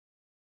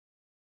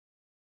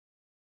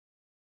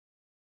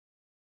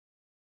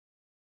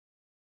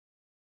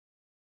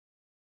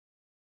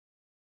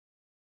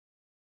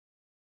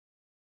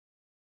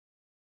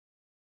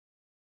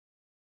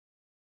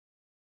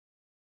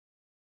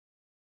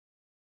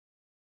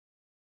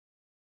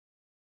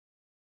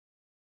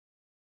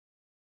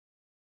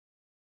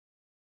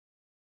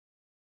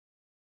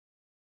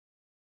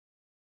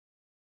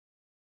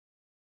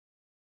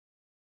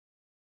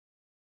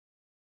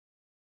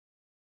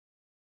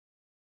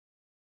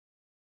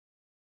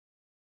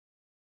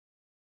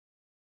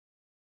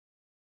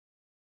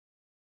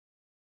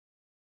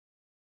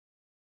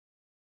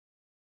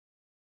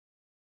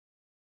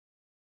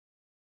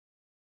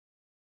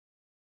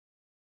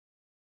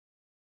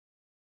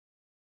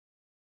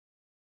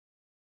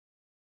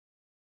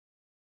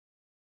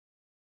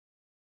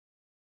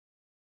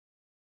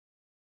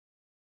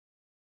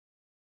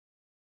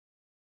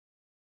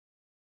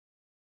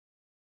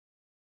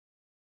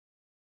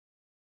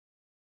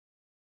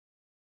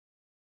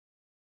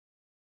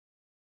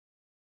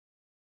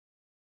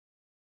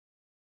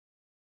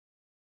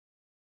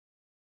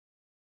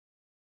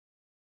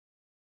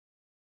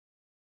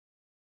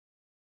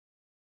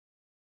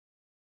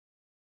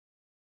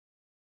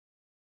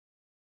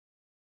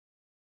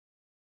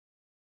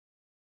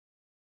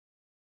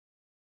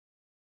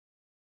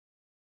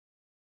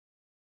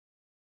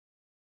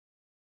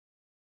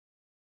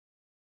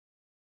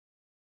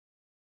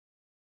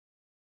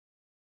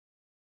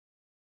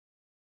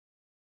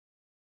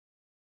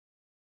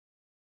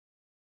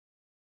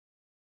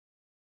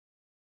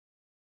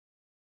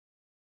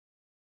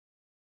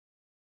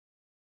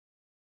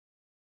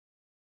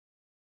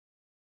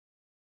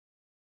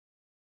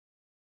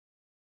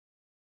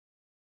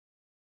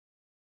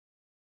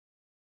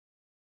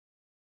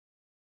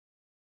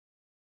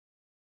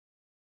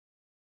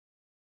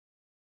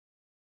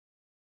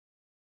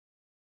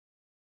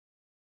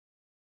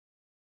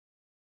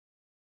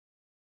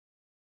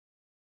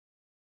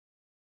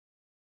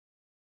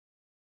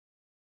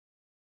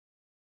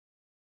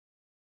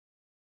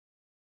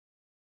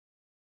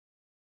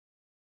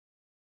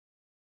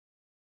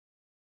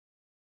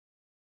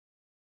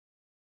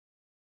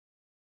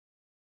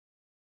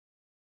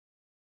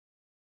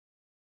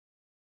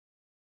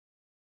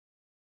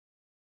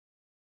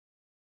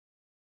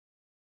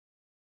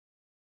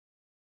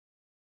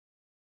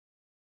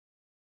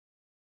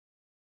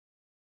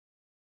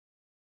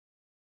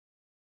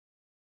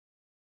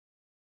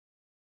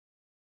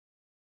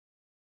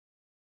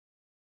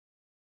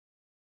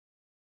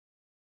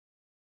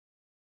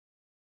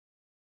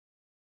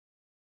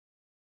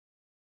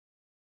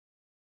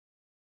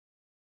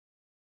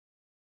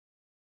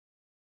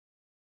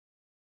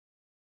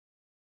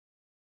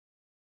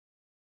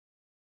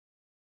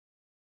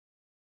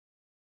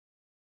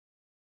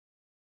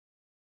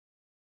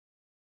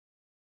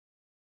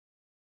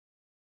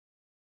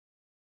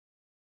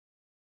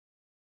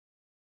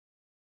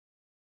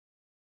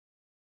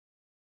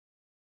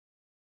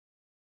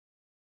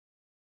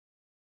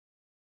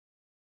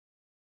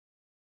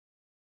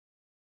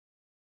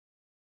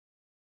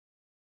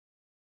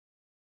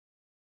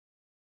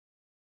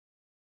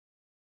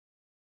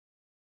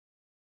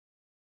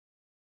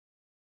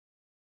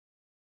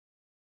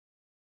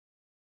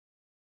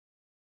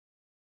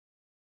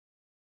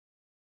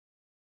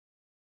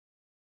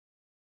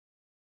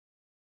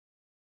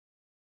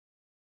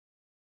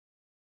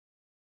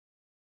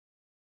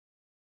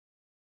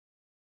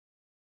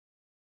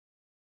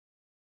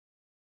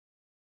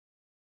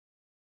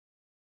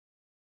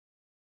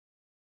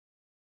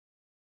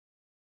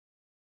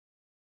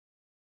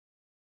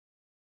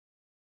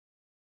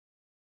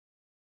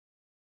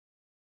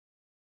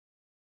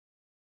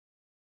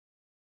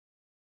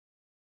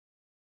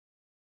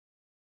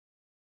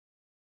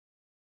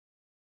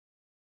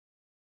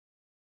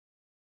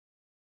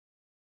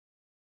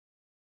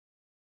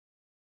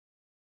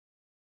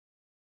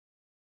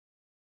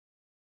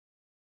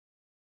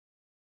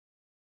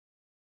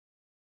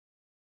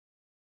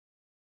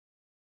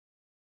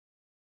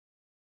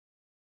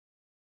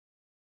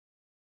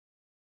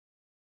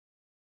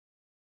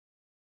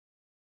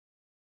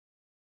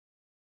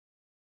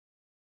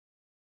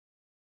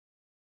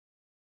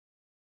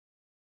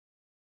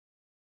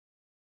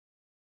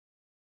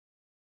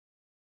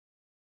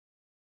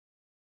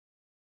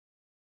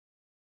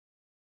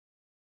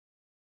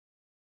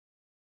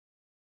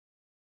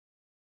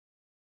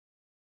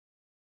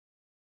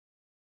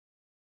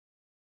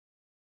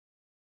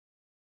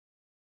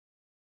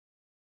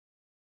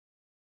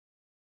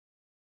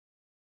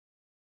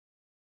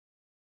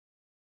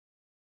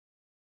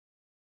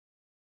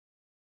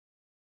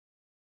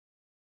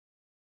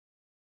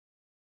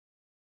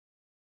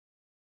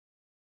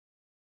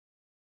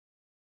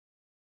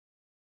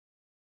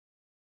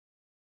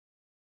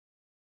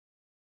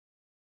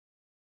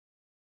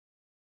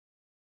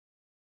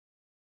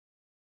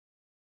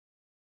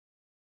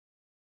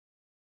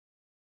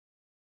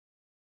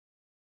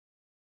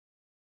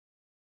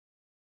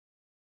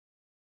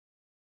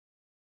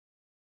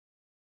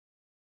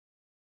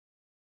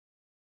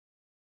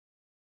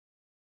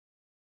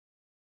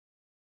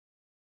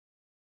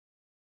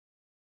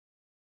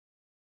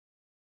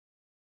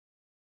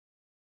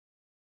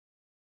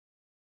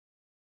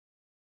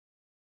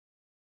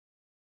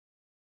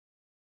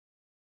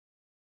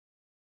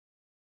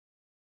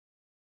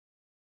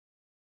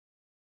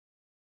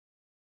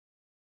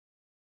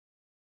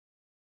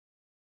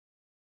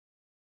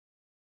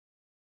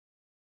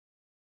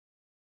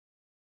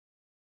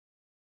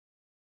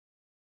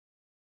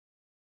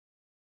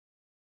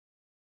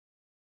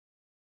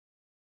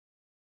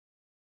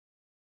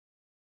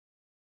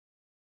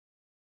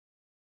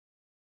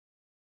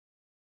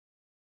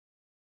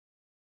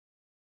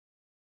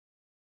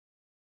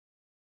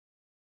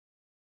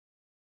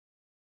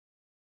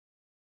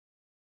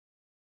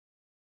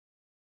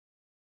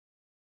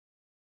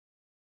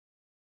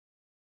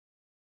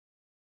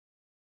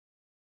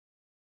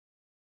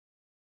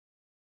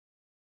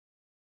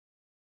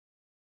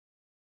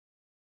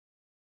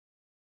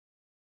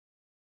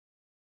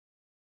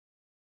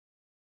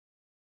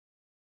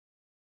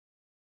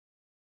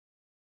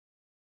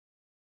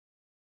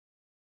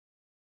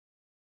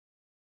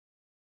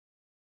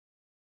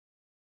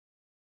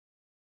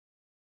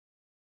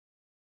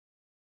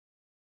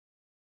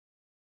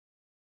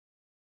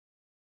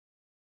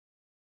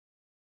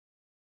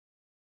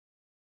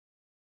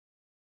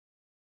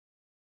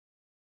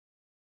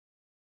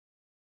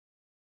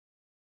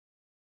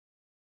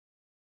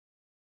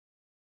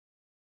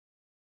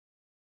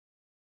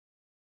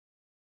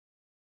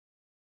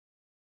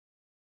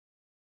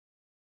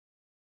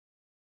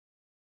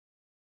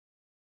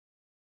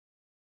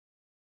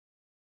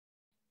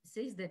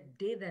says that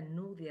they that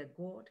know their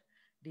God,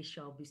 they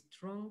shall be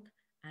strong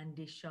and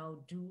they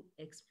shall do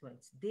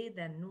exploits. They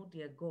that know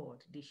their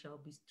God, they shall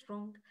be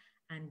strong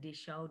and they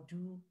shall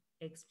do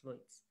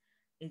exploits.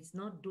 It's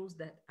not those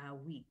that are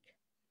weak.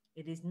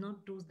 It is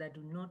not those that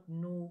do not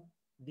know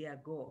their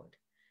God.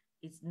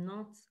 It's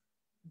not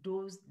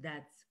those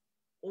that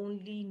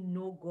only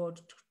know God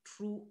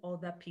through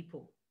other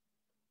people.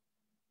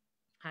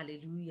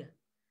 Hallelujah.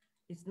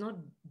 It's not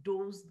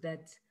those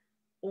that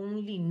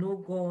only know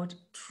God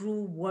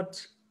through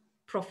what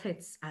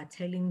prophets are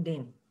telling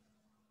them.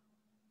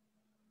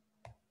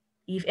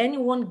 If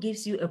anyone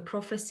gives you a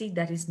prophecy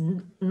that is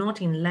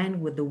not in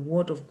line with the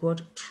word of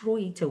God, throw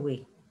it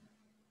away.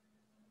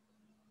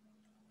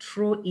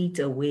 Throw it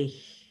away.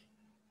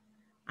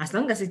 As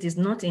long as it is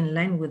not in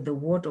line with the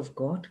word of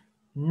God,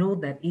 know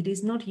that it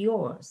is not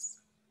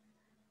yours.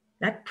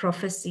 That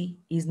prophecy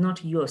is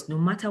not yours, no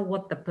matter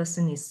what the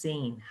person is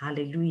saying.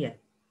 Hallelujah.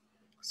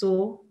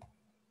 So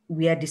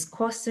we are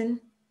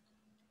discussing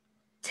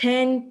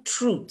 10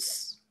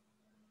 truths,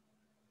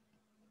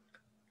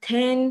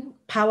 10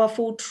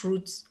 powerful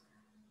truths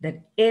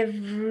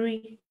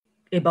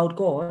about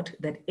God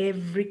that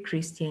every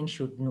Christian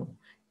should know.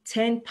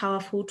 10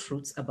 powerful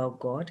truths about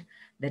God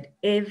that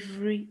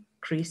every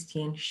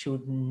Christian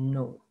should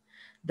know.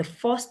 The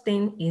first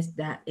thing is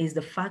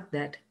the fact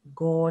that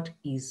God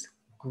is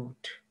good.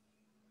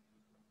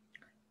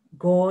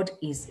 God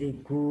is a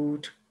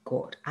good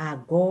God. Our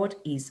God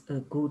is a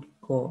good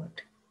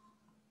God.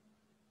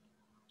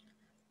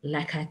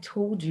 Like I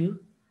told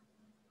you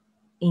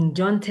in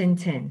John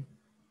 10:10,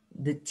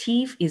 the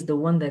thief is the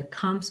one that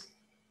comes,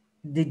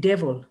 the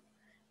devil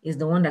is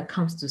the one that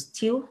comes to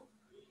steal,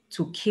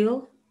 to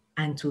kill,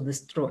 and to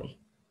destroy.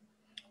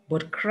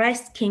 But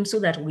Christ came so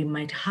that we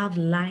might have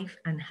life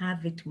and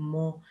have it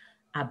more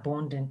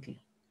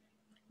abundantly.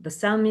 The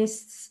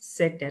psalmist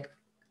said that,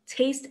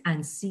 taste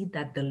and see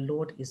that the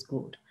Lord is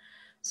good.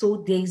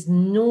 So there is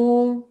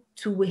no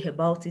two way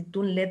about it.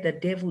 Don't let the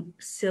devil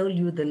sell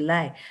you the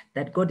lie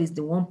that God is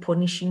the one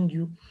punishing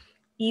you.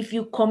 If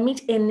you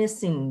commit any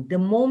sin, the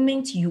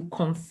moment you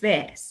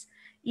confess,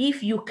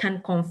 if you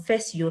can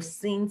confess your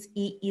sins,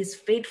 he is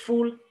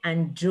faithful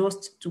and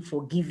just to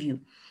forgive you.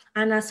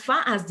 And as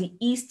far as the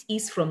east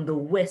is from the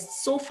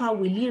west, so far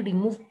will he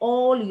remove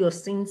all your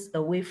sins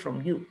away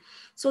from you.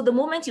 So the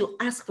moment you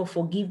ask for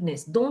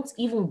forgiveness, don't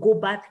even go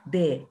back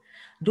there.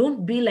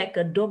 Don't be like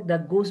a dog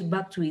that goes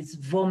back to its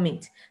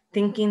vomit,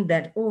 thinking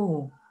that,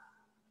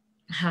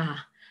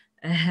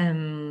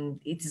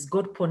 it is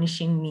God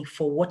punishing me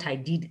for what I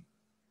did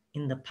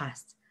in the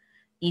past.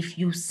 If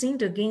you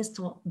sinned against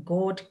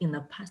God in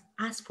the past,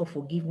 ask for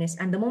forgiveness.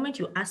 And the moment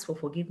you ask for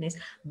forgiveness,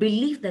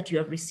 believe that you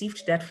have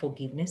received that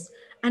forgiveness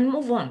and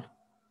move on.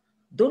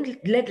 Don't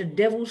let the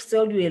devil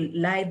sell you a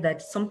lie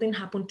that something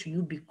happened to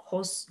you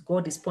because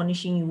God is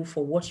punishing you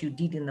for what you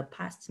did in the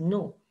past.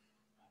 No.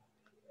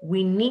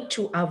 We need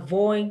to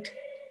avoid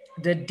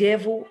the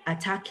devil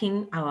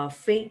attacking our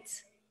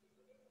faith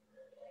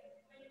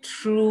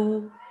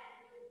through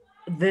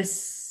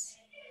this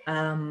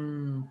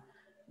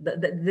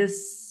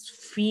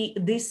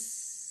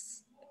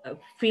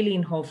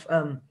feeling of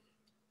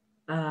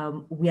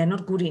we are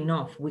not good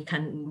enough. We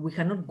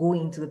cannot go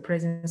into the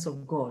presence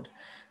of God.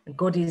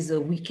 God is a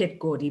wicked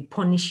God. He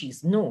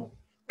punishes. No.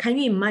 Can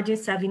you imagine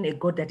serving a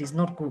God that is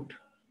not good?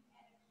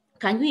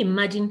 Can you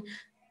imagine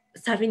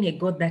serving a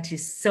God that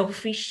is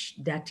selfish,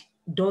 that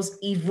does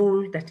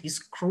evil, that is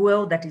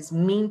cruel, that is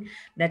mean,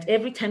 that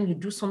every time you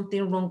do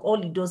something wrong,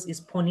 all he does is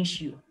punish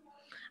you?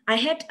 I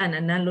heard an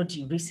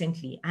analogy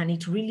recently and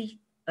it really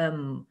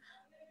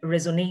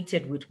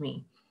resonated with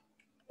me.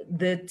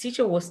 The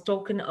teacher was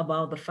talking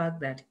about the fact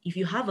that if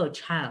you have a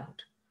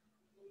child,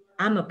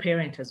 I'm a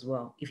parent as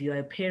well. If you are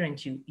a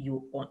parent,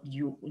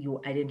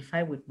 you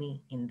identify with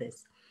me in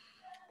this.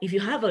 If you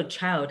have a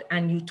child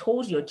and you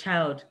told your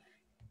child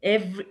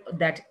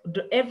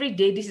every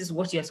day, this is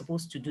what you're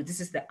supposed to do. This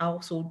is the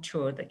household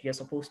chore that you're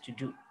supposed to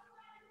do.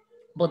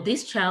 But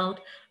this child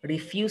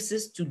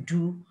refuses to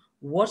do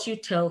what you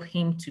tell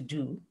him to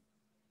do.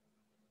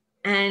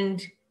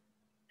 And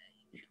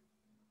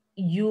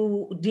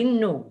you didn't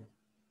know.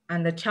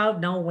 And the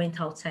child now went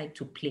outside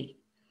to play.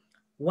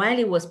 While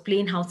he was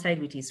playing outside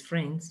with his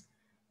friends,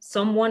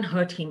 someone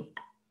hurt him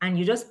and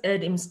you just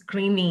heard him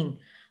screaming,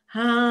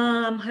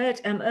 I'm hurt,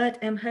 I'm hurt,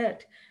 I'm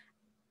hurt.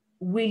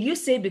 Will you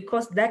say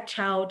because that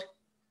child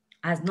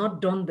has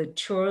not done the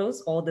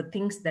chores or the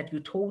things that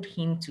you told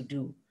him to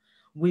do,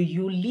 will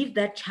you leave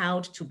that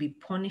child to be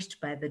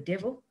punished by the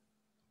devil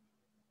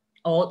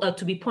or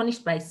to be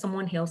punished by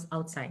someone else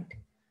outside?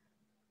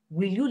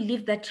 Will you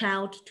leave that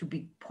child to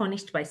be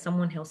punished by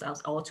someone else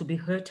or to be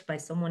hurt by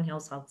someone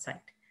else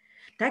outside?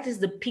 That is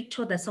the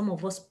picture that some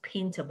of us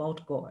paint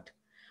about God.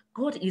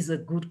 God is a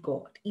good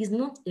God. He's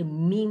not a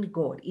mean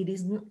God. He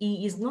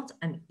is not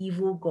an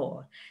evil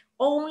God.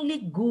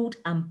 Only good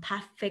and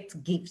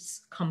perfect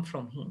gifts come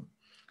from him.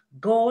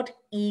 God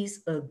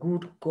is a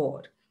good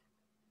God.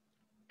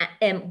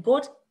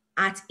 God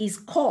at his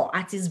core,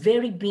 at his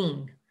very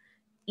being,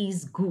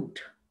 is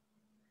good.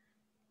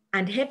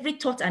 And every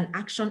thought and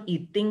action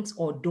he thinks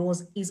or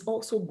does is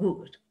also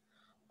good.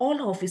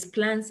 All of his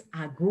plans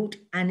are good,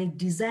 and he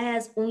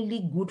desires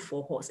only good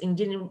for us. In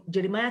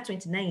Jeremiah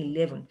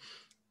 29:11,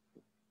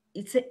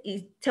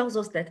 it tells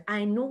us that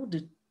I know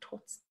the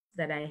thoughts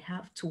that I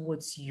have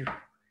towards you.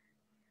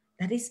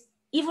 That is,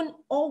 even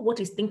all what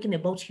he's thinking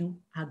about you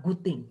are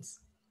good things.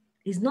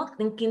 He's not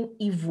thinking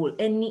evil,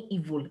 any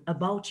evil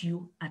about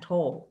you at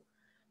all.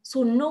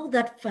 So know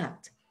that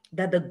fact,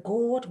 that the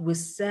God we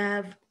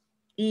serve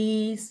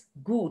is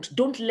good.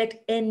 Don't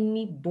let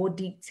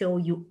anybody tell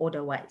you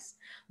otherwise.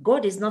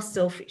 God is not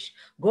selfish.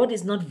 God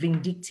is not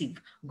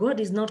vindictive. God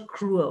is not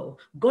cruel.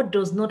 God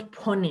does not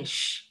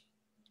punish.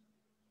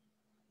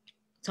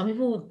 Some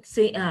people would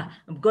say,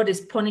 God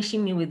is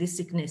punishing me with this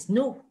sickness.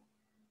 No.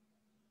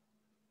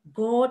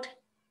 God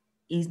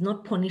is not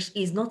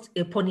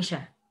a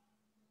punisher.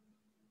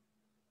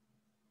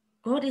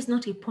 God is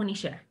not a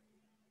punisher.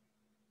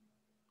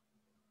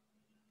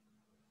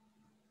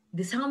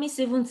 The psalmist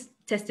even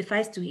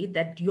testifies to it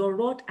that your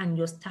rod and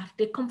your staff,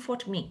 they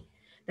comfort me.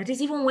 That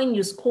is, even when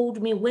you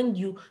scold me, when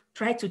you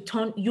try to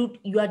turn,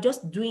 you are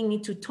just doing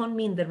it to turn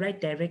me in the right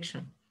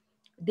direction.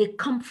 They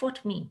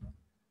comfort me.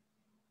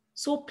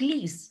 So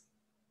please,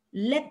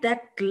 let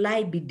that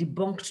lie be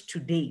debunked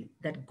today,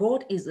 that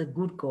God is a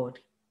good God.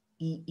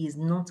 He is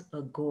not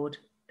a God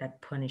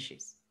that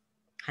punishes.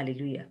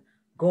 Hallelujah.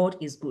 God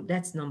is good.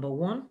 That's number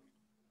one.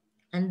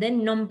 And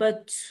then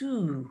number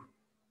two,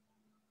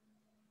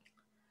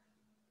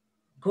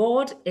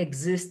 God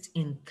exists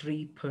in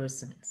three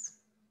persons.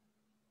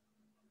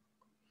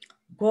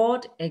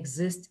 God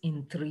exists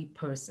in three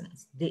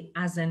persons. In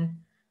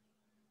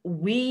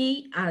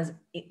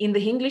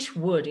the English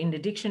word, in the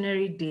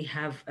dictionary, they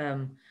have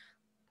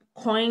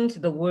coined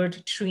the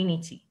word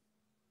Trinity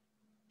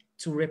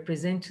to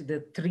represent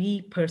the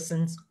three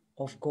persons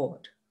of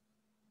God.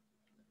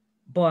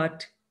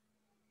 But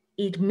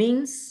it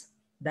means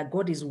that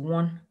God is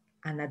one,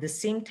 and at the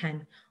same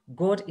time,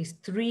 God is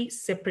three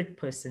separate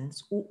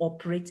persons who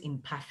operate in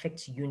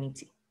perfect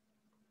unity.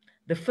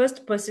 The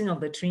first person of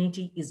the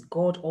Trinity is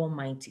God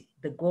Almighty,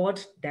 the God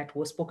that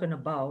was spoken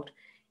about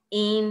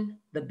in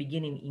the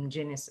beginning in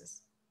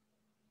Genesis.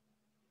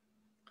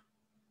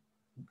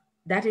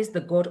 That is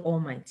the God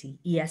Almighty.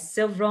 He has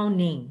several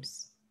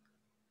names.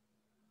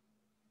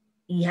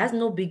 He has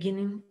no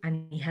beginning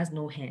and he has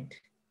no end.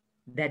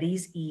 That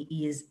is,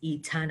 he is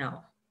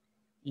eternal.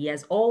 He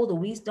has all the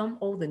wisdom,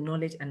 all the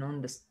knowledge and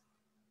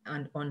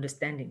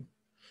understanding.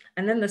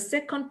 And then the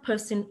second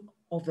person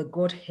of the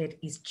Godhead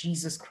is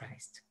Jesus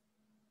Christ.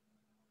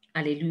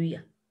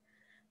 Hallelujah.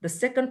 The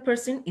second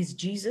person is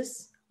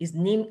Jesus. His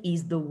name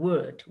is the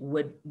Word.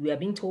 We have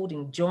been told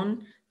in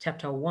John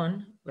chapter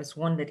 1, verse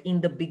 1, that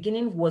in the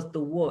beginning was the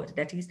Word.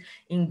 That is,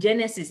 in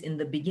Genesis, in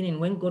the beginning,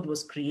 when God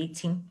was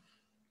creating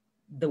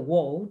the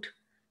world,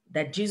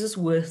 that Jesus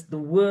was the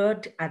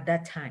Word at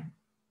that time.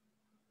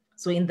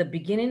 So in the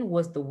beginning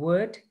was the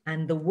Word,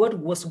 and the Word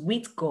was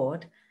with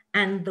God,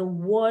 and the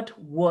Word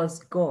was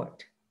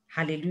God.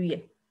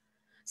 Hallelujah.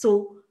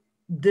 So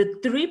the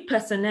three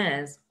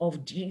personages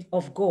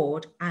of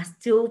God are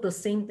still the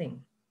same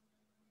thing.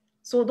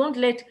 So don't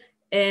let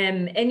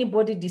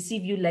anybody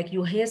deceive you. Like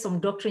you hear some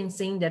doctrine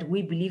saying that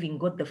we believe in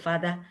God the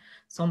Father.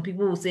 Some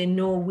people will say,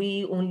 no,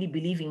 we only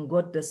believe in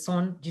God the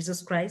Son,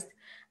 Jesus Christ.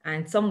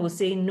 And some will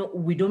say, no,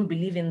 we don't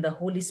believe in the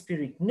Holy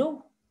Spirit.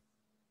 No.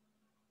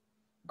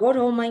 God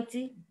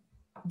Almighty,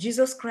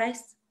 Jesus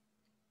Christ,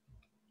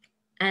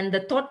 and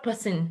the third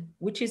person,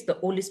 which is the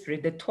Holy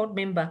Spirit, the third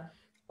member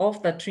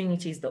of the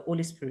Trinity is the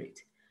Holy Spirit.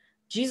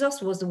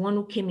 Jesus was the one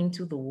who came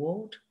into the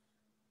world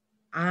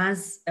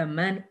as a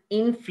man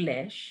in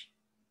flesh,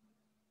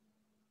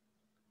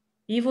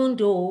 even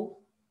though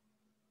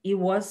he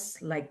was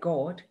like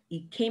God,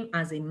 he came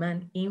as a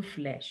man in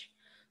flesh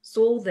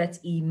so that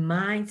he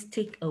might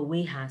take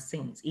away our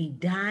sins. He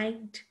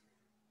died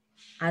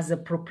as a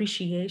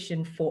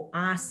propitiation for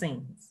our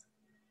sins.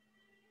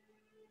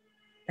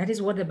 That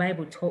is what the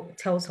Bible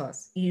tells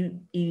us.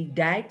 He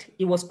died,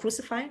 he was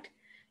crucified,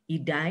 he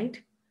died,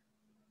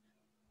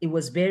 he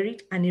was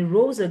buried, and he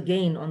rose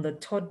again on the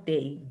third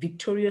day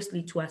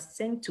victoriously to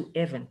ascend to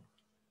heaven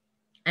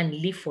and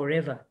live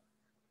forever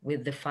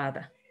with the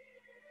Father.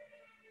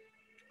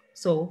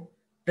 So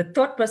the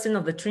third person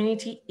of the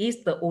Trinity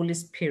is the Holy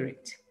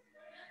Spirit.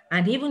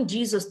 And even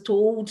Jesus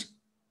told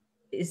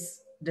his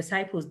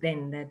disciples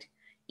then that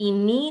he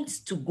needs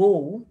to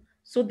go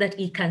so that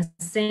he can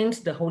send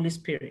the Holy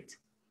Spirit.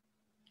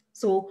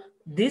 So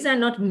these are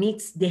not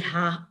myths. They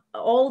are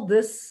all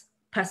this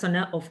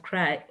persona of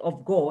Christ,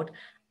 of God,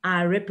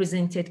 are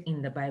represented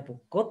in the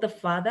Bible. God the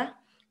Father,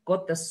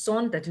 God the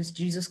Son, that is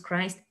Jesus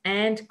Christ,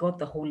 and God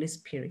the Holy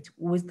Spirit,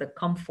 who is the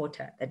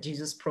comforter that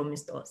Jesus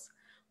promised us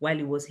while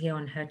he was here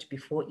on earth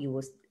before he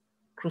was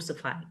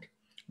crucified,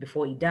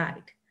 before he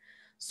died.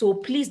 So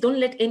please don't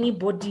let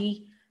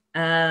anybody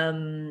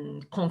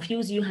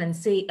confuse you and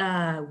say,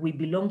 we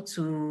belong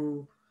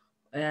to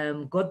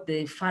God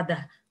the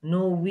Father.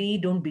 No, we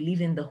don't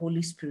believe in the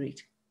Holy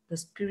Spirit. The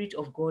Spirit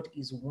of God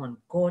is one.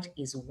 God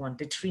is one.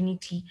 The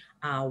Trinity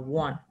are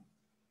one.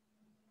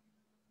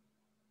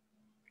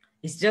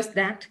 It's just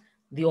that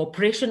the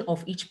operation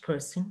of each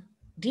person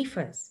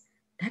differs.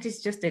 That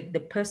is just the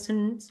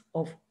persons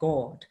of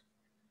God.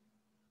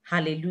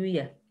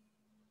 Hallelujah.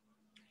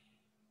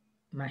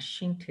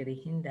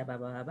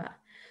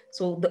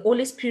 So the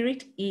Holy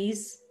Spirit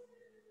is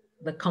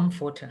the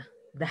comforter,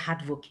 the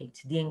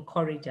advocate, the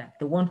encourager,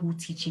 the one who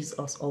teaches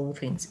us all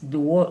things, the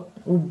one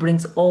who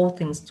brings all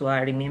things to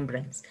our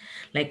remembrance.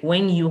 Like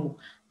when you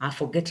are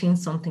forgetting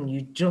something,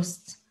 you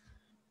just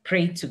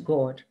pray to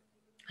God.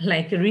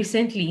 Like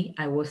recently,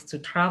 I was to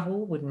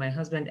travel with my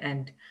husband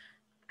and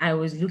I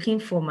was looking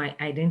for my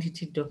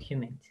identity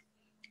document.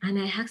 And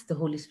I asked the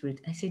Holy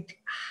Spirit, I said,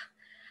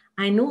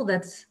 I know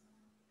that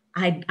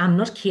I'm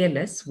not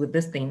careless with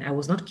this thing. I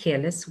was not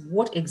careless.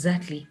 What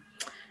exactly?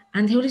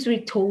 And the Holy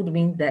Spirit told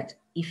me that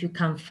if you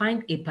can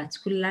find a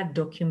particular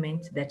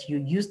document that you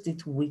used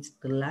it with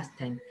the last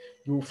time,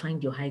 you will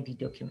find your ID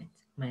document,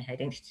 my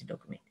identity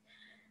document.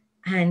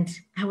 And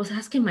I was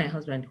asking my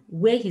husband,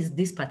 where is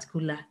this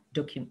particular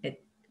document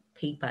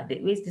paper?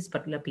 Where is this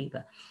particular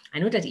paper? I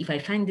know that if I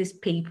find this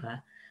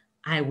paper,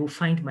 I will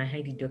find my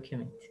ID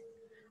document.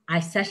 I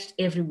searched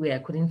everywhere. I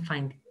couldn't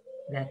find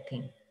that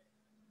thing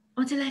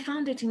until I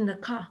found it in the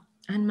car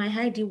and my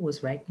ID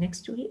was right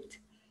next to it.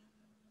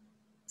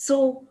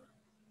 So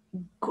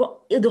God,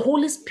 the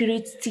Holy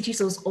Spirit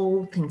teaches us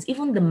all things,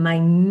 even the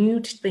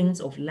minute things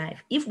of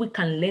life. If we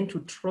can learn to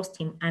trust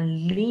him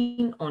and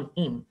lean on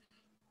him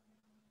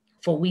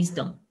for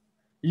wisdom,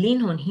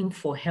 lean on him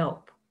for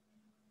help,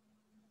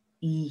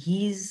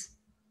 he is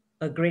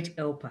a great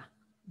helper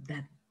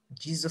that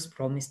Jesus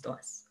promised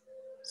us.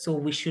 So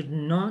we should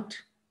not,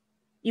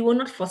 he will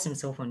not force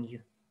himself on you.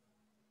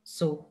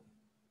 So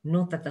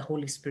know that the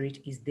Holy Spirit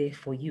is there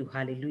for you.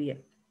 Hallelujah.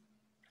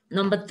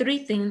 Number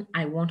 3 thing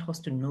I want us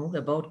to know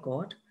about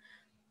God,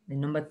 the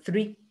number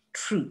 3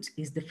 truth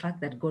is the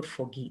fact that God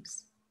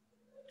forgives.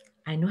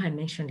 I know I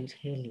mentioned it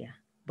earlier,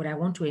 but I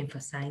want to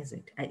emphasize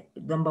it.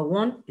 Number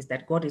 1 is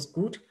that God is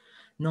good.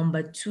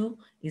 Number 2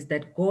 is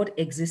that God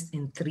exists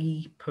in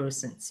 3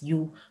 persons.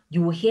 You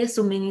will hear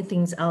so many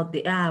things out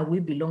there. We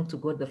belong to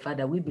God the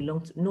Father. We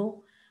belong to,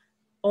 no,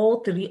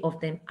 all 3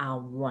 of them are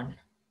one.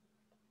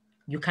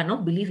 You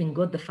cannot believe in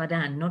God the Father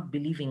and not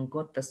believe in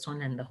God the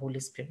Son and the Holy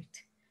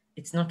Spirit.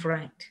 It's not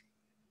right.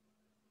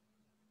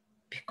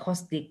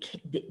 Because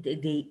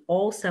they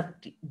all serve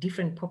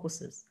different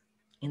purposes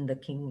in the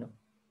kingdom.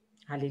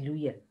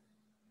 Hallelujah.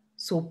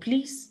 So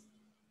please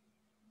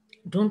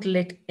don't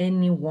let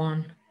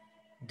anyone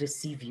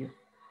deceive you.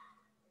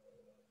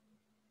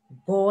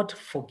 God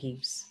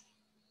forgives.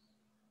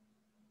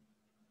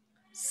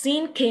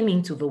 Sin came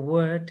into the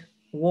world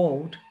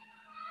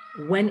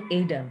when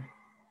Adam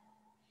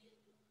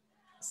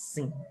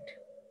sinned,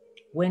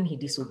 when he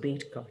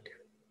disobeyed God.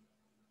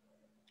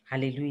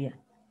 Hallelujah.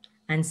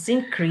 And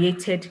sin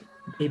created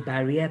a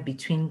barrier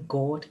between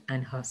God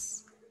and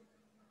us.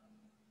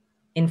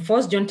 In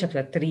 1 John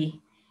chapter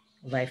 3,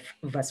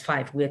 verse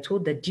 5, we are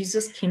told that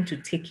Jesus came to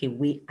take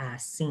away our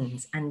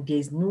sins, and there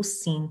is no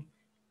sin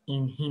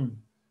in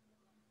him.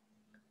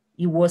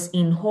 He was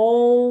in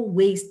all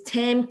ways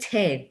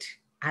tempted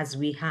as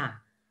we are.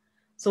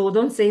 So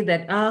don't say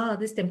that,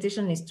 this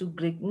temptation is too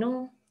great.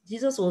 No,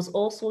 Jesus was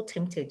also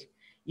tempted.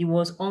 He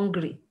was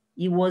hungry.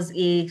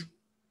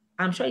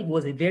 I'm sure he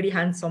was a very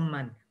handsome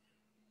man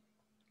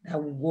that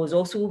was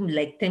also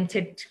like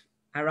tempted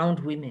around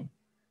women.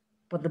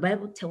 But the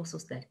Bible tells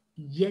us that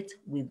yet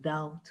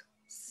without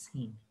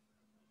sin.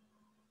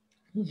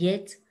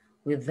 Yet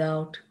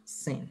without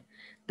sin.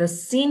 The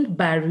sin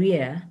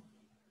barrier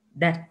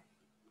that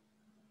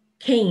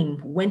came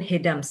when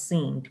Adam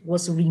sinned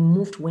was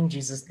removed when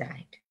Jesus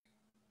died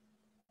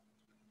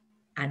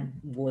and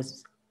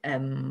was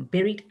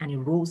buried, and he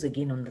rose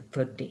again on the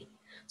 3rd day.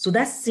 So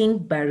that sin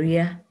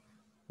barrier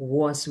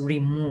was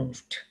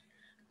removed.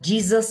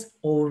 Jesus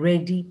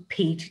already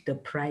paid the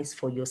price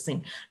for your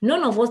sin.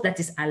 None of us that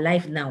is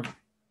alive now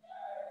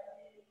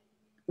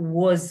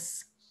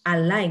was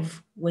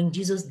alive when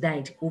Jesus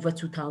died over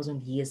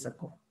 2,000 years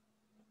ago.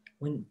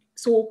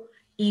 So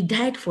he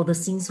died for the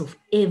sins of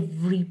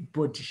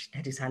everybody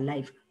that is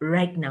alive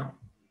right now.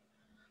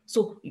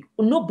 So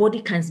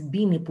nobody can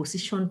be in a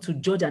position to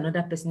judge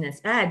another person and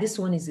say, this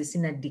one is a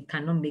sinner, they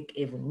cannot make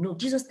heaven. No,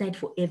 Jesus died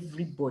for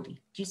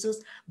everybody.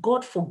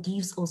 God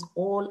forgives us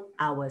all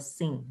our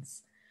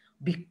sins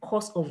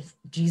because of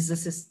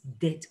Jesus's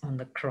death on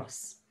the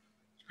cross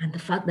and the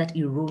fact that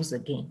he rose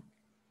again.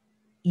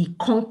 He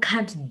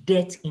conquered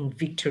death in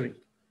victory.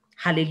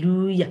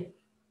 Hallelujah.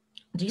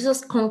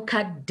 Jesus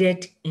conquered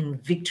death in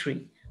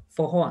victory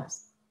for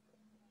us.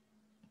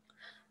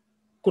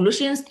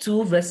 Colossians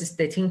 2 verses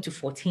 13 to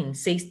 14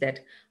 says that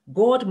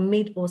God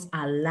made us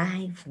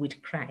alive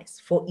with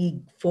Christ, for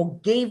he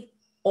forgave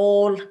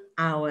all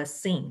our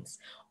sins.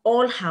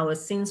 All our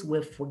sins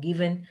were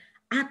forgiven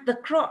at the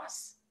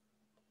cross.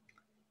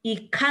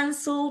 He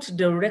canceled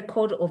the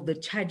record of the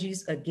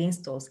charges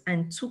against us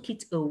and took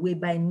it away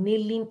by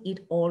nailing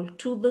it all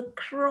to the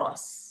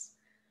cross.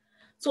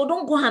 So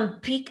don't go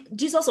and pick.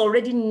 Jesus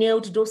already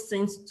nailed those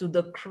sins to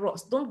the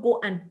cross. Don't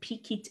go and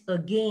pick it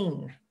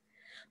again.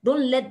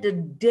 Don't let the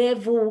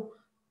devil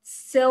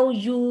sell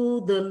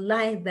you the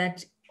lie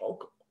that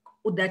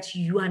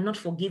you are not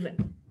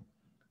forgiven.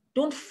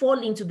 Don't fall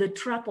into the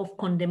trap of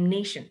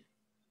condemnation.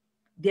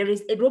 There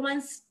is a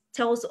Romans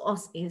tells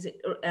us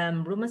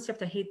Romans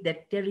chapter 8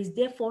 that there is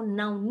therefore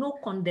now no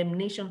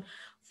condemnation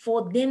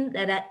for them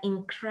that are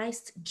in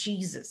Christ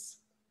Jesus.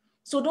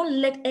 So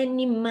don't let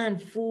any man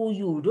fool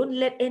you. Don't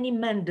let any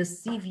man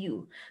deceive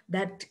you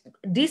that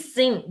this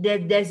sin,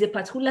 there's a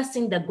particular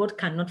sin that God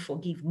cannot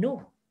forgive.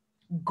 No,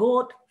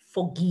 God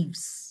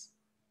forgives.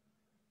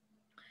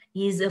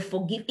 He's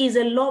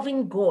a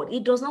loving God. He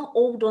does not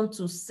hold on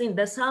to sin.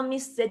 The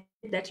psalmist said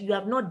that you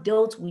have not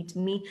dealt with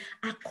me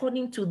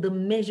according to the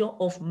measure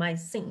of my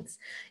sins.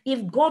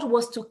 If God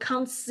was to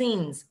count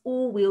sins,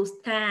 who will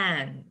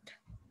stand?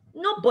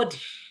 Nobody.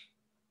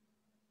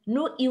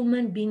 No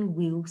human being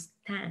will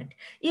stand.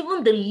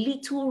 Even the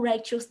little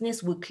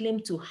righteousness we claim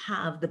to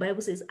have, the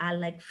Bible says, are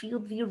like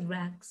filthy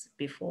rags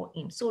before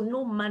him. So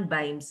no man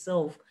by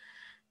himself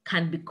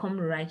can become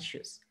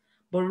righteous.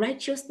 But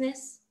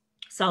righteousness,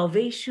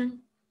 salvation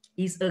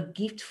is a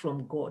gift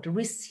from God.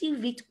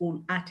 Receive it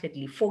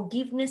wholeheartedly.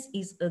 Forgiveness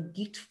is a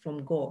gift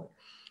from God.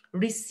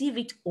 Receive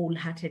it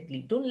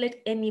wholeheartedly. Don't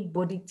let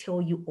anybody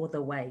tell you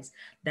otherwise,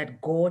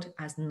 that God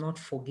has not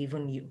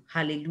forgiven you.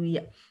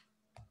 Hallelujah.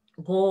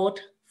 God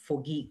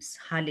forgives.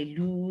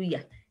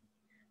 Hallelujah.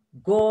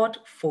 God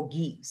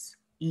forgives.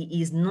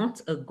 He is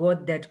not a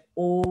God that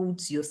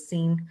holds your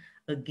sin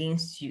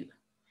against you.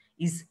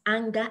 His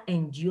anger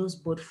endures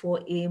but for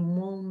a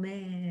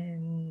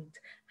moment.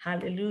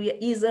 Hallelujah.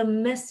 He's a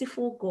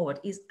merciful God.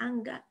 His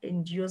anger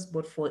endures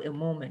but for a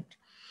moment.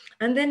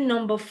 And then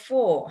number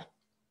 4,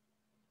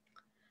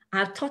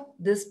 I've taught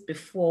this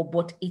before,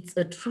 but it's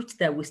a truth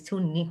that we still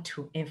need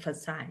to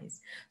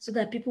emphasize so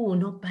that people will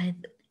not buy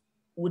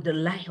with the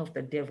lie of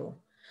the devil.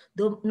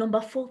 The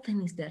number 4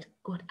 thing is that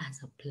God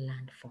has a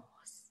plan for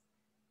us.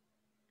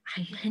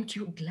 Aren't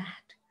you glad?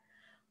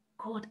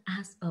 God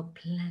has a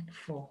plan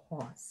for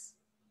us.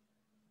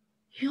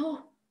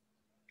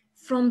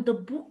 From the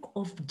book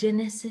of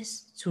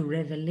Genesis to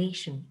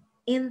Revelation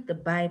in the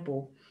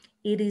Bible,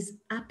 it is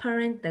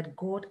apparent that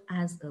God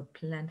has a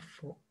plan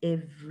for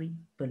every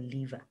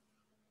believer.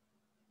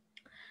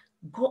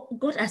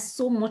 God has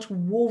so much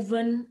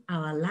woven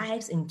our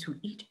lives into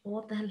each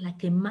other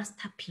like a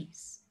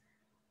masterpiece.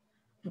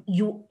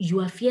 You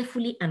are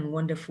fearfully and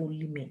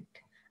wonderfully made.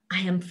 I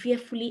am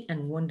fearfully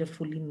and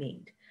wonderfully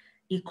made.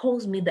 He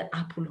calls me the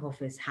apple of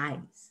his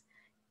eyes.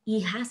 He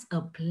has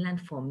a plan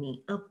for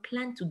me, a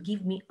plan to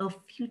give me a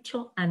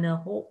future and a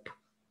hope.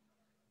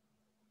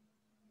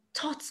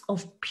 Thoughts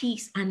of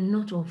peace and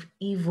not of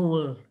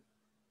evil.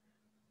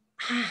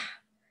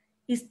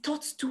 His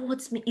thoughts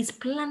towards me, his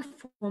plan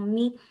for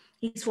me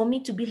is for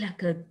me to be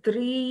like a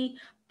tree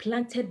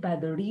planted by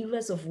the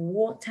rivers of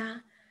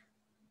water,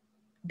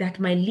 that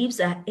my leaves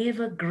are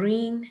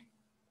evergreen.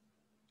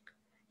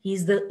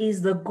 He's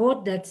the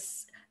God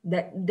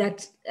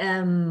that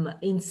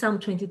in Psalm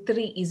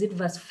 23, is it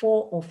verse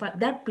 4 or 5,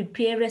 that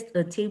preparest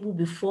a table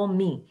before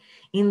me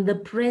in the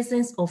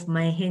presence of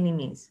my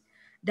enemies.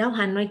 Thou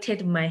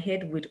anointed my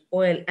head with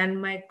oil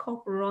and my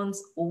cup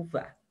runs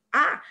over.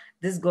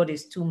 This God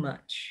is too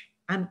much.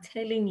 I'm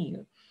telling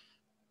you.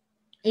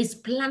 His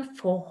plan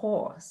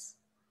for us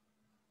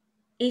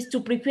is to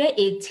prepare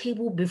a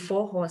table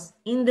before us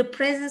in the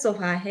presence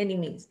of our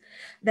enemies,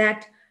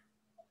 that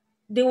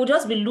they will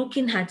just be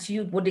looking at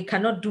you, but they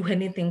cannot do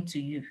anything to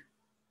you.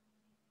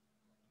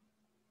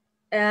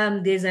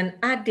 There's an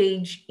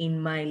adage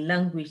in my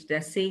language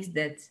that says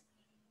that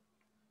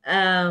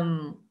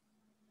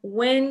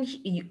when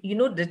you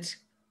know that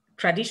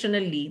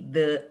traditionally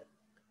the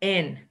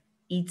hen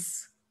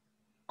eats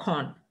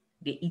corn,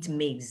 they eat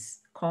maize,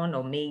 corn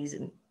or maize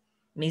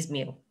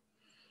meal.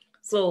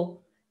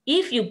 So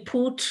if you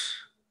put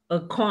a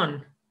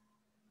corn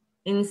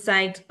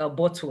inside a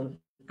bottle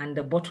and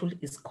the bottle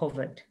is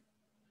covered,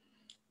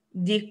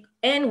 the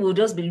hen will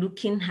just be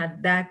looking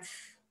at that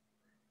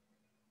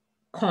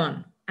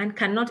corn and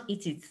cannot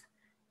eat it.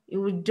 It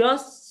will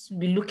just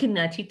be looking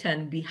at it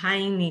and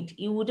behind it.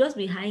 It will just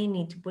be behind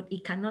it, but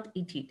it cannot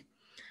eat it.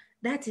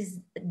 That is,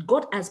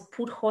 God has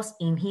put us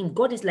in him.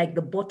 God is like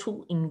the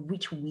bottle in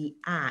which we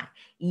are.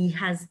 He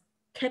has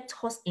kept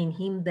us in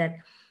him, that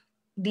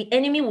the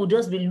enemy will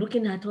just be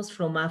looking at us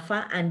from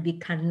afar and they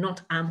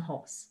cannot harm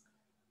us.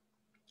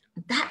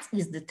 That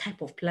is the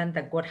type of plan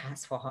that God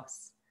has for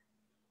us.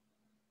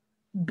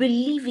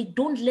 Believe it.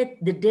 Don't let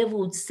the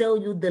devil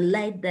sell you the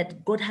lie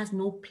that God has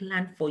no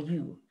plan for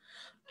you.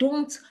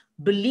 Don't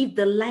believe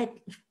the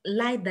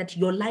lie that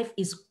your life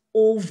is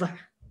over.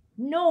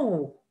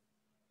 No.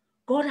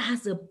 God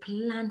has a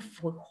plan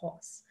for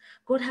us.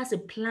 God has a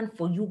plan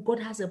for you. God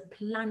has a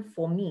plan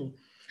for me.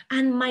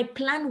 And my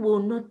plan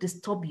will not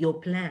disturb your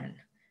plan.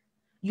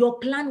 Your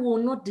plan will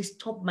not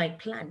disturb my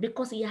plan,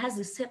 because he has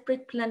a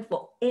separate plan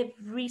for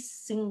every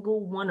single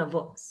one of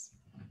us.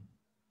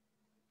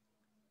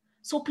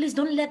 So please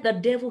don't let the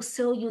devil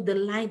sell you the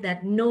lie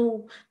that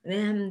no,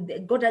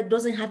 God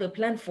doesn't have a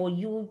plan for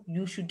you.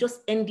 You should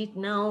just end it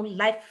now.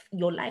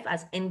 Your life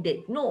has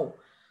ended. No,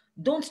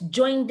 Don't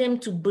join them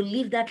to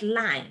believe that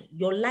lie.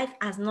 Your life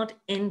has not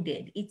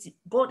ended.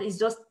 God is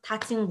just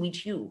starting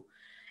with you.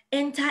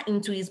 Enter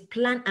into his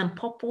plan and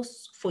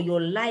purpose for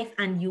your life,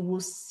 and you will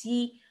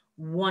see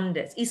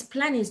wonders. His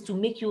plan is to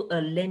make you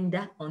a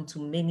lender unto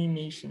many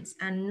nations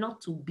and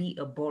not to be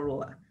a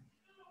borrower.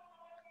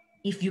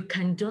 If you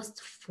can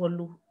just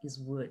follow his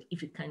word,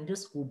 if you can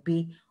just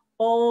obey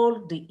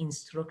all the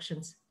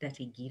instructions that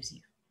he gives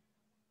you.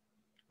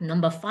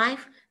 Number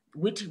 5,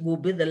 which will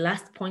be the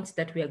last point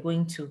that we are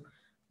going to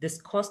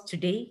discuss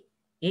today,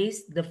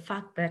 is the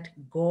fact that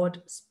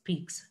God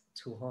speaks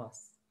to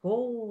us.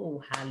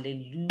 Oh,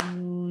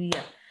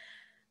 hallelujah.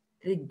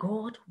 The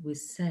God we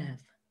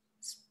serve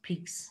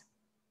speaks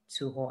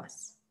to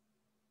us.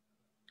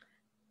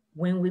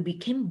 When we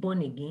became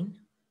born again,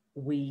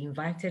 we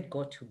invited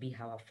God to be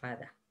our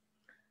Father.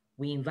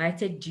 We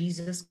invited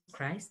Jesus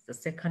Christ, the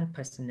second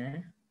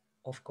person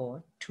of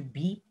God, to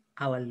be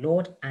our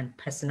Lord and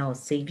personal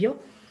Savior.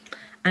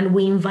 And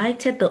we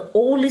invited the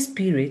Holy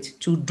Spirit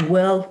to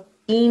dwell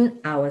in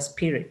our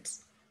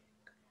spirits.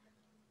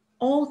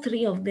 All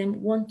three of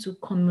them want to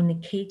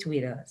communicate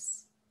with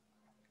us.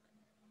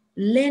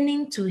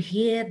 Learning to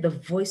hear the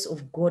voice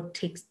of God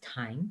takes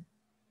time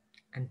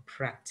and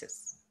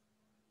practice.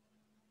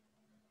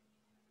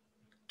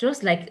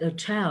 Just like a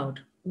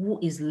child who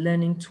is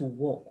learning to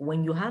walk,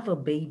 when you have a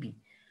baby,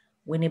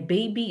 when a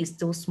baby is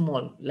still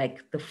small,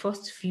 like the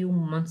first few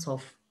months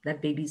of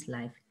that baby's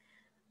life,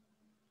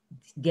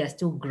 they are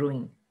still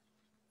growing.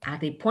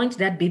 At a point,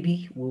 that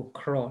baby will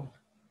crawl.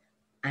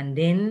 And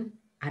then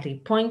at a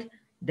point,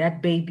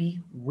 that baby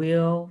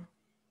will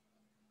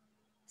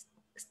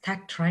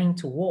start trying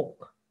to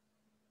walk.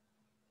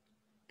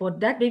 But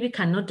that baby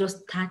cannot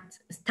just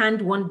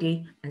stand one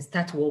day and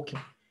start walking.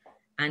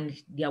 And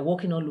they are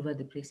walking all over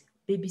the place.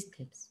 Baby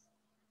steps,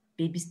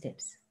 baby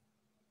steps,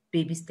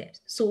 baby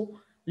steps. So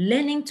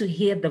learning to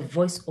hear the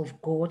voice of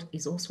God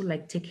is also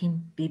like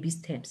taking baby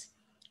steps.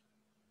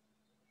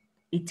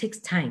 It takes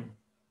time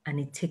and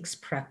it takes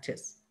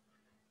practice.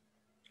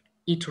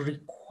 It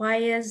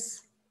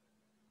requires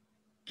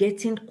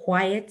getting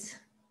quiet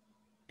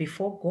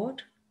before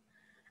God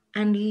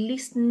and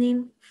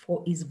listening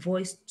for his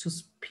voice to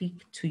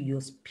speak to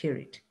your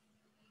spirit.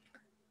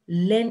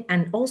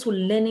 And also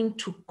learning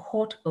to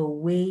cut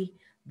away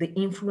the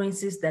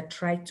influences that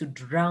try to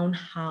drown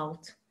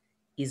out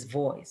his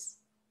voice.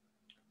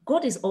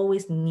 God is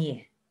always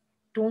near.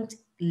 Don't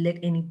let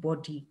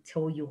anybody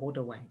tell you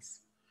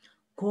otherwise.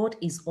 God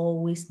is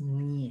always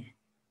near.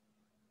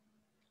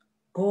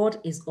 God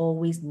is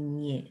always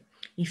near.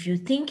 If you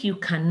think you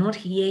cannot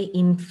hear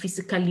him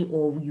physically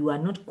or you are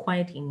not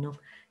quiet enough,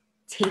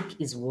 take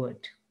his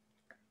word.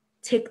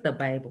 Take the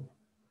Bible.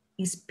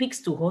 He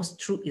speaks to us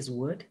through his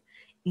word.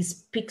 He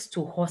speaks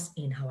to us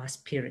in our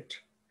spirit.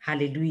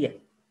 Hallelujah.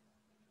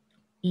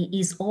 He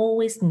is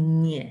always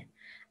near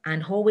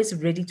and always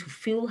ready to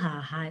fill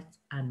our hearts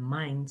and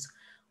minds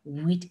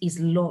with his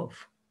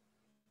love,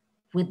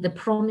 with the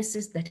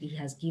promises that he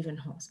has given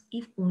us,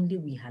 if only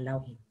we allow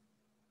him.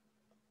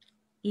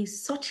 He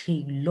is such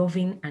a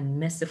loving and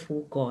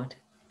merciful God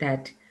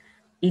that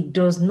it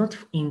does not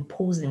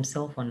impose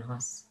himself on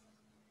us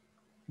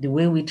the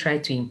way we try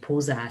to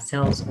impose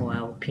ourselves or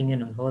our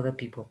opinion on other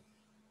people.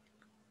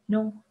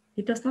 No,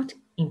 he does not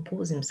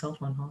impose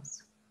himself on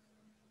us.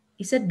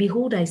 He said,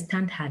 behold, I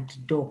stand at the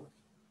door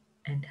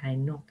and I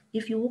knock.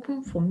 If you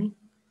open for me,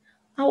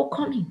 I will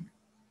come in.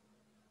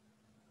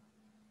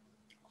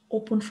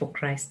 Open for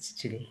Christ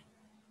today.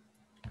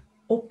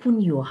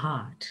 Open your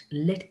heart.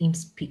 Let him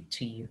speak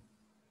to you.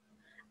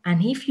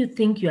 And if you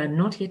think you are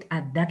not yet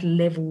at that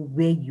level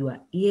where you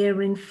are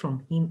hearing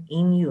from him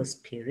in your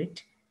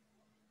spirit,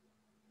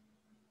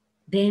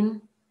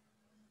 then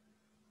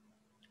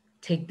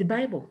take the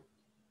Bible.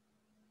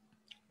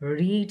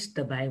 Read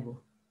the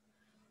Bible.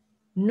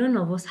 None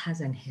of us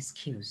has an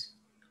excuse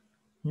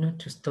not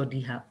to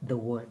study the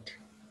word.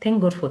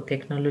 Thank God for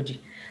technology.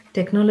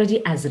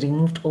 Technology has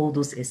removed all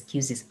those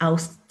excuses.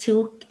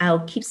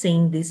 I'll keep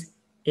saying this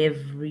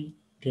every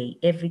day,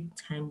 every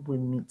time we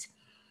meet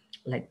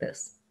like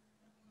this.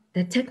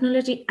 The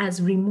technology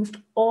has removed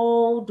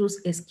all those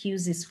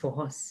excuses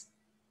for us.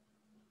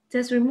 It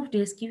has removed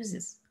the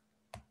excuses.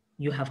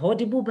 You have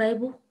Audible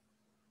Bible.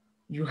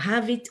 You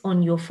have it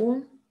on your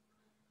phone.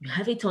 You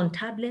have it on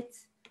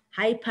tablets,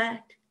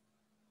 iPad,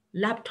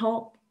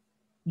 laptop.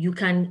 You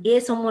can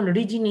hear someone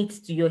reading it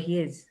to your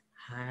ears.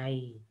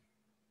 Hi.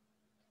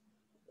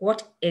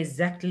 What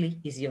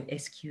exactly is your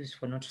excuse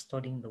for not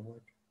studying the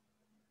word?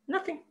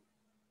 Nothing.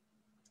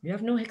 You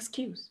have no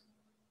excuse.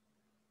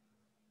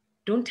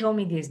 Don't tell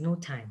me there's no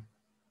time.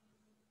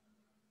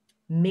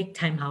 Make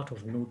time out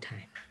of no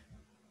time.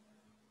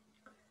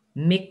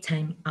 Make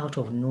time out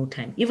of no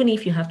time. Even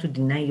if you have to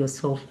deny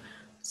yourself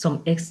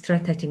some extra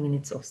 30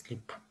 minutes of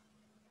sleep.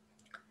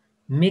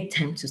 Make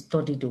time to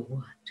study the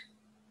word.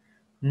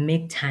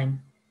 Make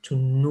time to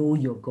know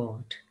your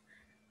God.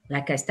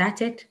 Like I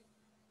started,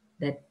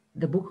 that in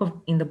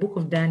the book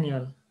of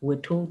Daniel, we're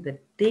told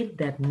that they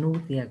that know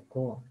their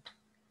God,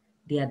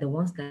 they are the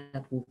ones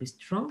that will be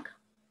strong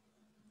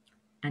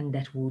and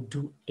that we'll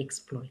do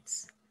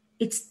exploits.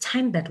 It's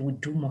time that we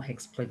do more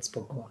exploits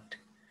for God.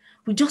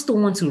 We just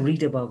don't want to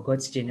read about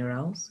God's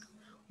generals.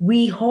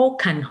 We all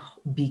can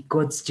be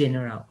God's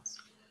generals.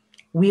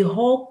 We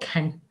all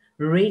can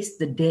raise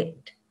the dead.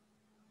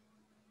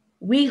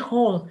 We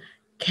all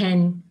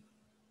can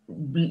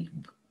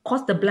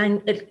cause the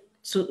blind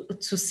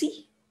to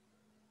see.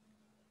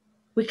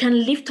 We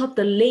can lift up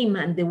the lame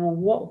and they will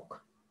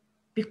walk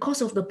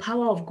because of the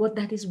power of God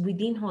that is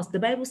within us. The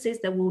Bible says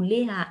that we'll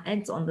lay our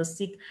hands on the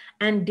sick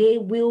and they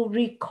will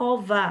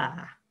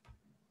recover.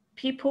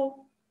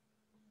 People,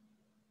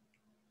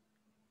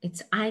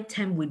 it's high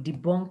time we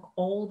debunk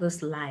all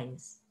these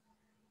lies.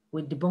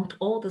 We debunked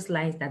all these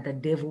lies that the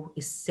devil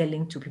is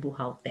selling to people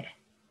out there.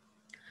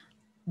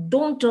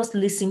 Don't just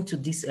listen to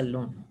this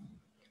alone.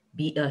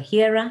 Be a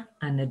hearer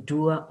and a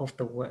doer of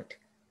the word.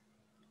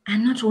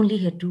 And not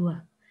only a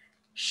doer,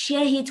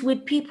 share it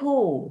with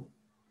people.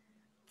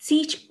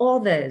 Teach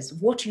others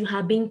what you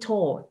have been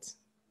taught.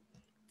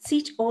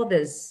 Teach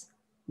others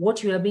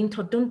what you have been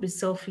taught. Don't be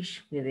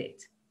selfish with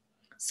it.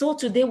 So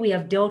today we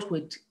have dealt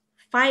with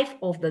 5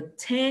 of the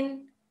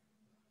 10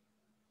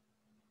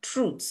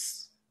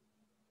 truths,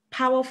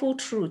 powerful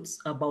truths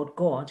about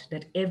God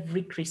that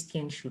every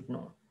Christian should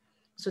know,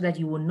 so that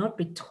you will not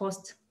be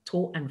tossed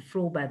to and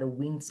fro by the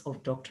winds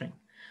of doctrine.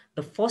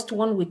 The first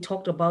one we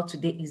talked about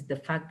today is the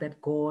fact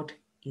that God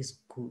is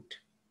good.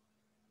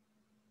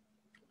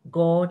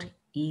 God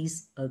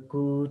is a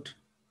good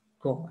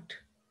God.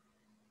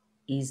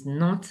 He's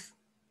not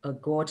a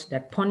God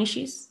that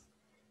punishes.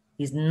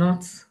 He's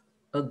not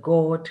a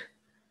God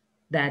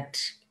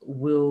that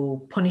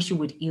will punish you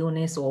with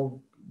illness or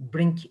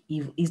bring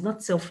evil. He's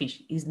not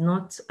selfish. He's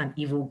not an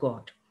evil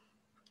God.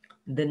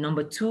 The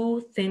number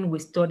 2 thing we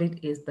studied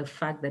is the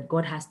fact that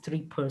God has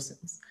 3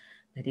 persons.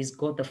 That is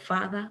God the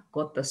Father,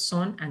 God the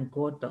Son, and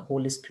God the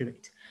Holy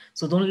Spirit.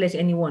 So don't let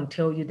anyone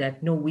tell you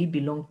that, no, we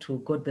belong to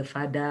God the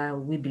Father,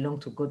 we belong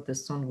to God the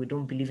Son, we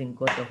don't believe in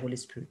God the Holy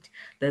Spirit.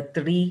 The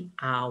 3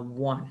 are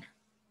one,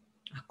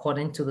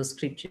 according to the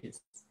scriptures.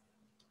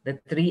 The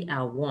 3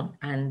 are one.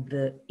 And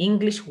the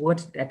English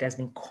word that has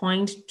been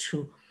coined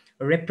to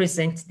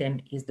represent them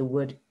is the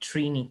word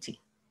Trinity.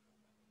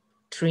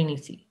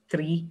 Trinity,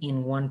 3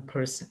 in 1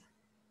 person.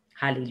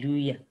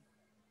 Hallelujah.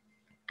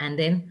 And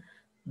then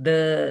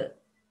the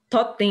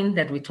third thing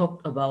that we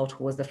talked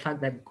about was the fact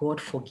that God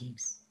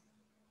forgives.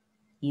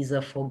 He's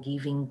a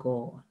forgiving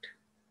God.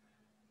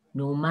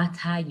 No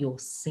matter your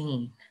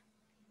sin,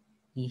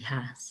 he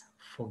has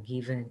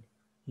forgiven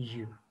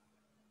you.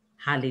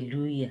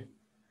 Hallelujah.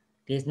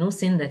 There's no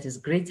sin that is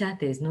greater.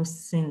 There's no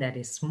sin that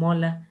is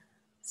smaller.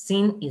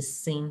 Sin is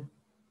sin,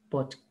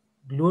 but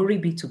glory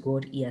be to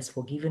God, he has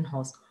forgiven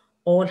us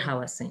all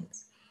our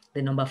sins.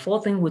 The number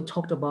 4 thing we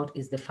talked about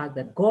is the fact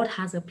that God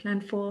has a plan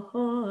for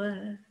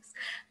us.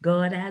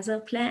 God has a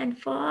plan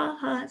for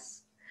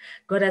us.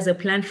 God has a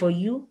plan for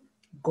you.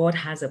 God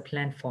has a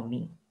plan for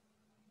me.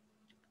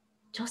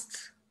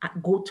 Just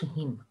go to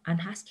him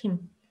and ask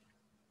him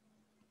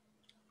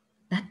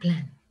that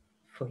plan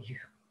for you.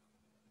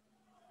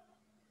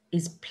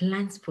 His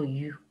plans for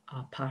you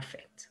are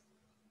perfect.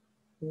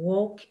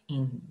 Walk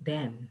in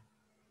them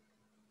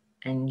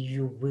and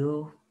you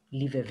will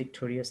live a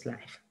victorious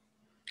life.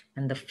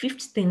 And the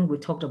 5th thing we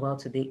talked about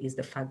today is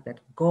the fact that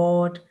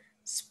God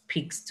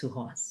speaks to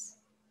us.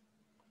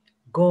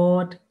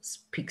 God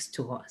speaks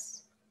to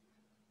us.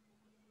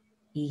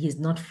 He is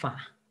not far.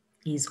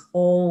 He is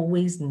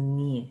always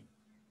near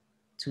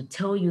to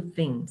tell you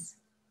things.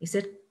 He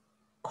said,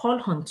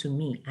 call unto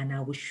me and I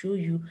will show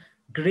you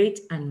great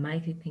and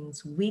mighty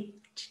things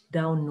which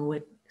thou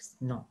knowest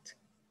not.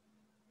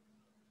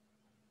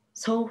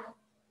 So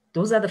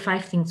those are the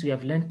 5 things we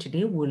have learned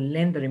today. We'll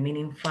learn the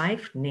remaining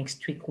 5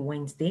 next week,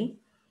 Wednesday.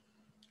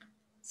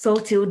 So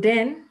till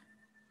then,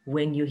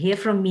 when you hear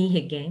from me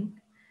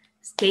again,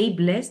 stay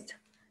blessed,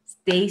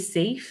 stay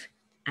safe,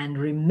 and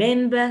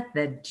remember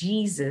that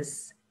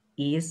Jesus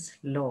is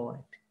Lord.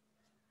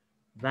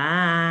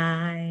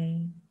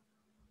 Bye.